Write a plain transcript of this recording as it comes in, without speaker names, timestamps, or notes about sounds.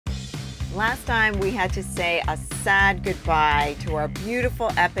Last time we had to say a sad goodbye to our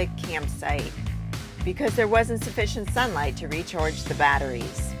beautiful epic campsite because there wasn't sufficient sunlight to recharge the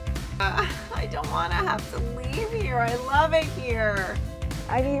batteries. I don't want to have to leave here. I love it here.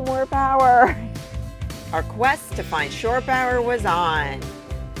 I need more power. Our quest to find shore power was on.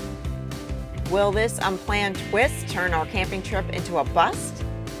 Will this unplanned twist turn our camping trip into a bust?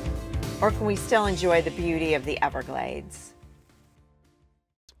 Or can we still enjoy the beauty of the Everglades?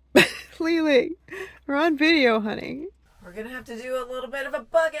 Lily, we're on video, honey. We're gonna have to do a little bit of a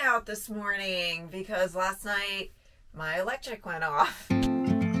bug out this morning because last night my electric went off.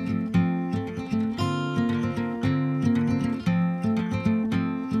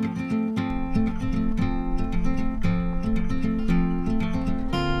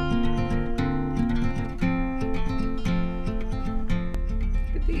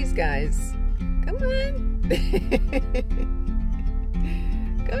 Look at these guys. Come on.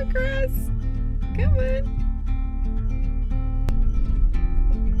 Go, Chris. Come on.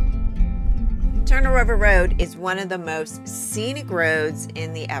 Turner River Road is one of the most scenic roads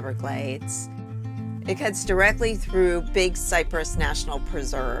in the Everglades. It cuts directly through Big Cypress National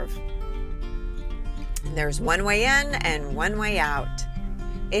Preserve. There's one way in and one way out.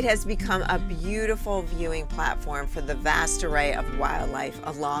 It has become a beautiful viewing platform for the vast array of wildlife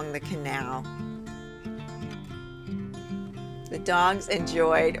along the canal. The dogs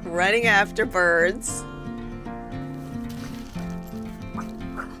enjoyed running after birds.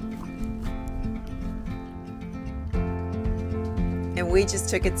 And we just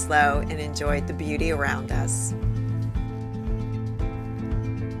took it slow and enjoyed the beauty around us.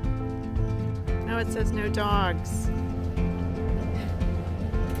 No, it says no dogs.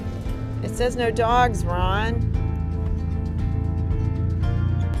 It says no dogs, Ron.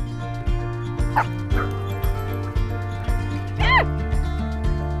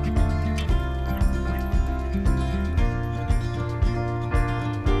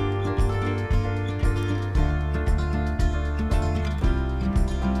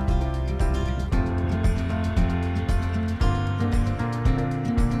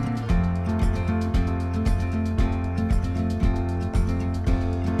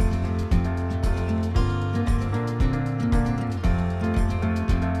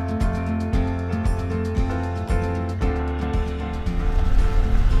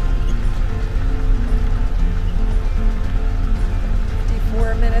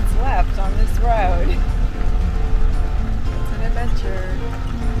 Minutes left on this road. It's an adventure.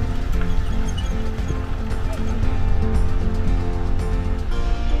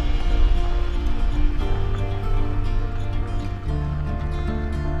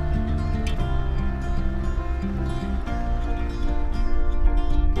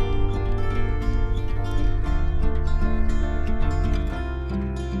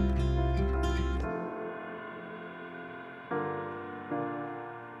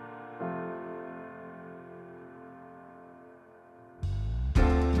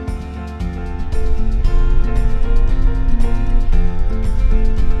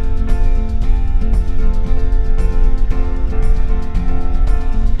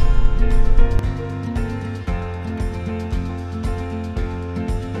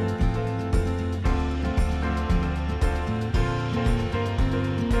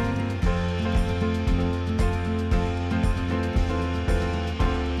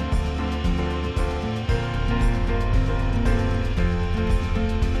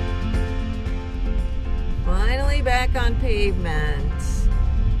 Back on pavement.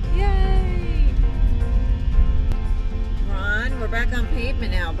 Yay! Ron, we're back on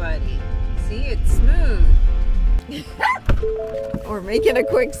pavement now, buddy. See, it's smooth. We're making a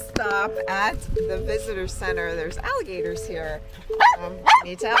quick stop at the visitor center. There's alligators here. Can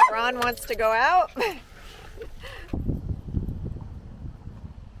you tell Ron wants to go out?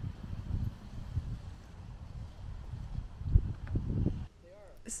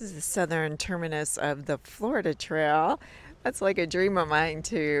 This is the southern terminus of the Florida Trail. That's like a dream of mine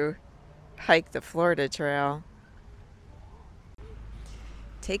to hike the Florida Trail.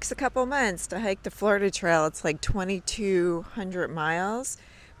 Takes a couple months to hike the Florida Trail. It's like 2,200 miles,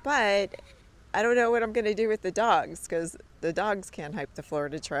 but I don't know what I'm going to do with the dogs because the dogs can't hike the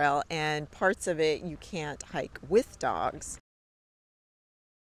Florida Trail and parts of it you can't hike with dogs.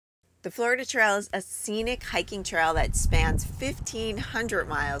 The Florida Trail is a scenic hiking trail that spans 1,500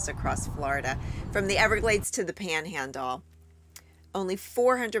 miles across Florida, from the Everglades to the Panhandle. Only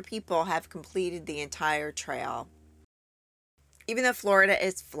 400 people have completed the entire trail. Even though Florida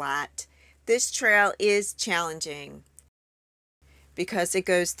is flat, this trail is challenging because it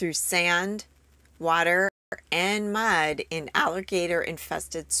goes through sand, water, and mud in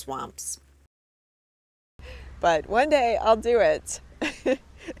alligator-infested swamps. But one day I'll do it.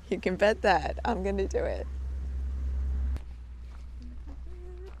 You can bet that I'm going to do it.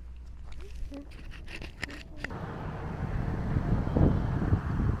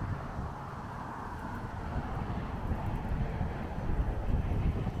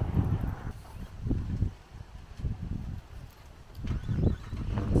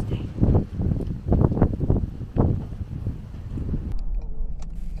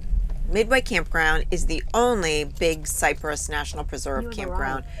 Midway Campground is the only Big Cypress National Preserve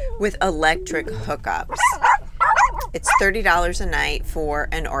campground with electric hookups. It's $30 a night for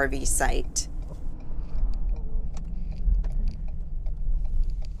an RV site.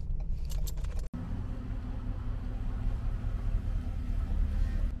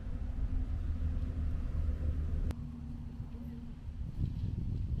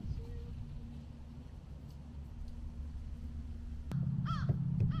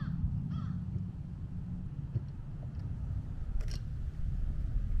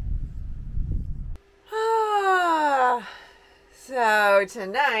 So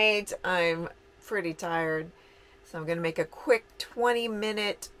tonight I'm pretty tired, so I'm gonna make a quick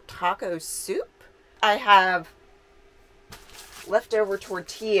 20-minute taco soup. I have leftover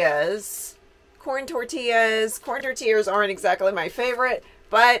tortillas, corn tortillas. Corn tortillas aren't exactly my favorite,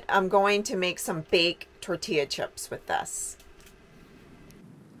 but I'm going to make some baked tortilla chips with this.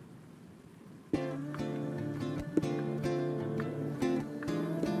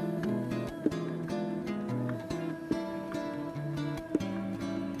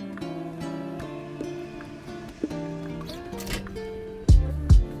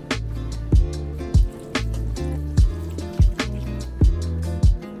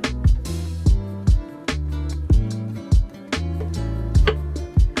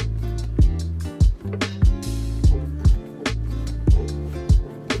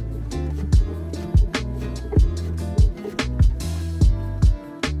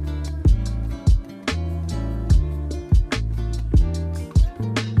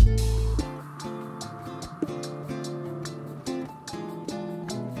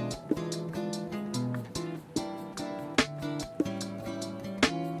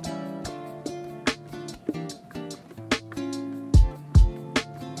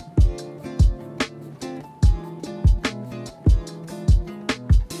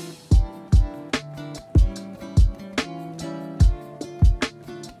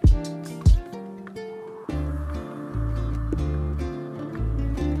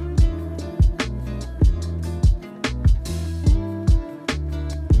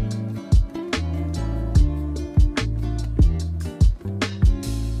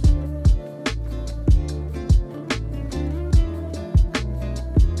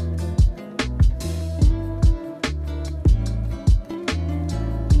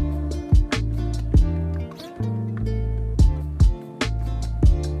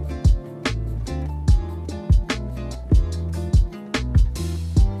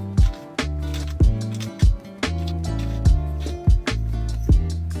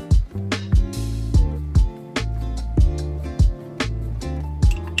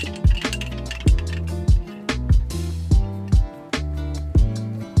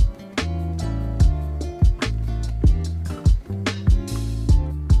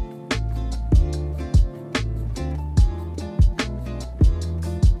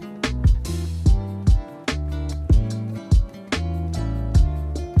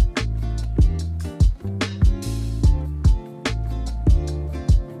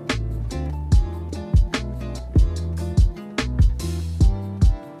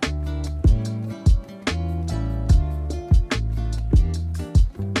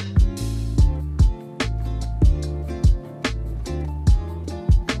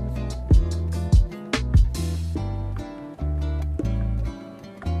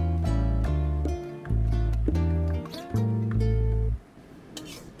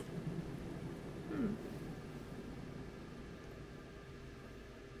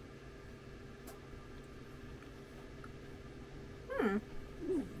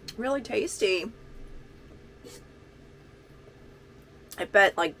 Really tasty. I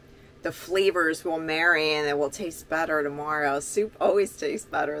bet like the flavors will marry and it will taste better tomorrow. Soup always tastes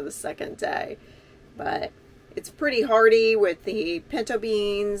better the second day, but it's pretty hearty with the pinto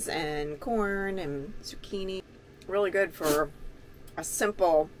beans and corn and zucchini. Really good for a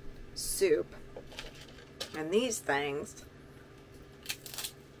simple soup. And these things,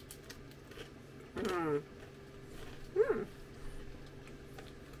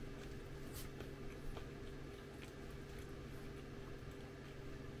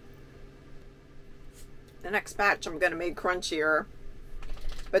 The next batch I'm going to make crunchier.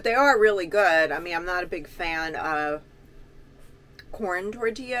 But they are really good. I mean, I'm not a big fan of corn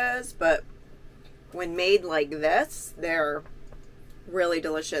tortillas, but when made like this, they're really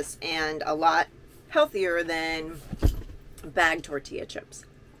delicious and a lot healthier than bagged tortilla chips.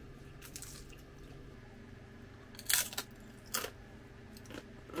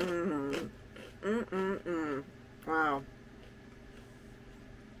 Wow.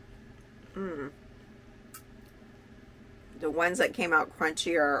 The ones that came out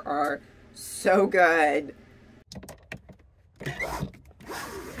crunchier are so good.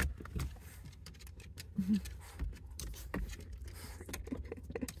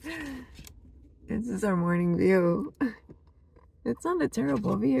 This is our morning view. It's not a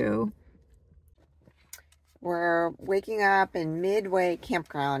terrible view. We're waking up in Midway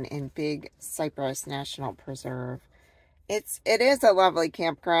Campground in Big Cypress National Preserve. It is a lovely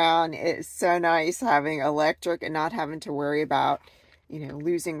campground. It's so nice having electric and not having to worry about, you know,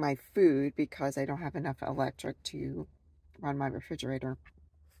 losing my food because I don't have enough electric to run my refrigerator.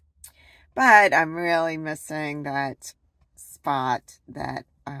 But I'm really missing that spot that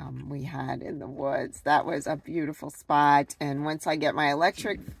we had in the woods. That was a beautiful spot. And once I get my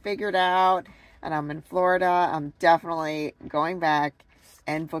electric figured out and I'm in Florida, I'm definitely going back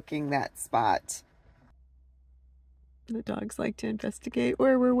and booking that spot. The dogs like to investigate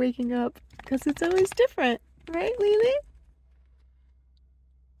where we're waking up because it's always different. Right, Lily?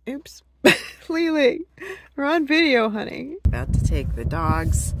 Oops. Lily, we're on video, honey. About to take the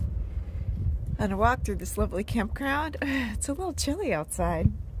dogs on a walk through this lovely campground. It's a little chilly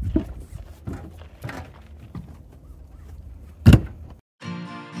outside.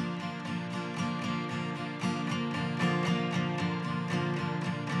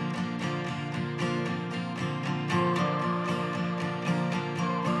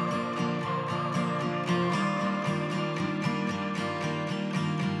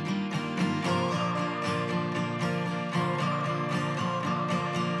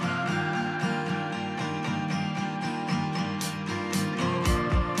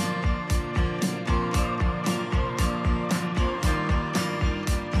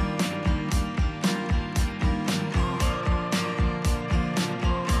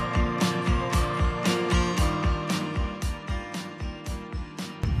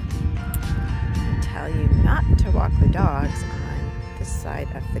 You not to walk the dogs on this side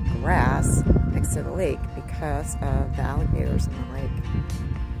of the grass next to the lake because of the alligators in the lake.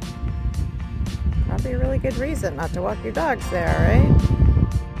 Probably a really good reason not to walk your dogs there, right?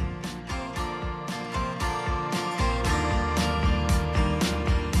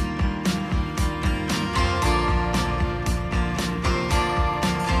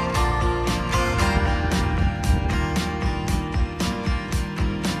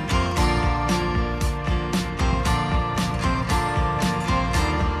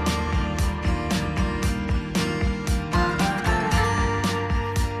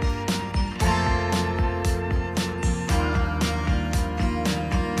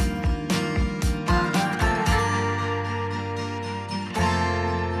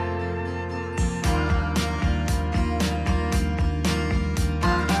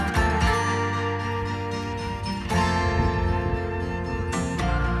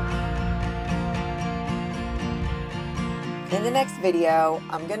 In the next video,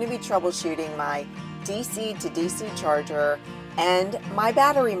 I'm going to be troubleshooting my DC to DC charger and my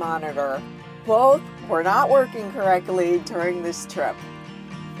battery monitor. Both were not working correctly during this trip.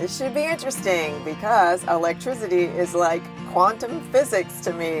 This should be interesting because electricity is like quantum physics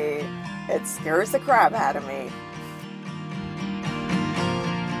to me. It scares the crap out of me.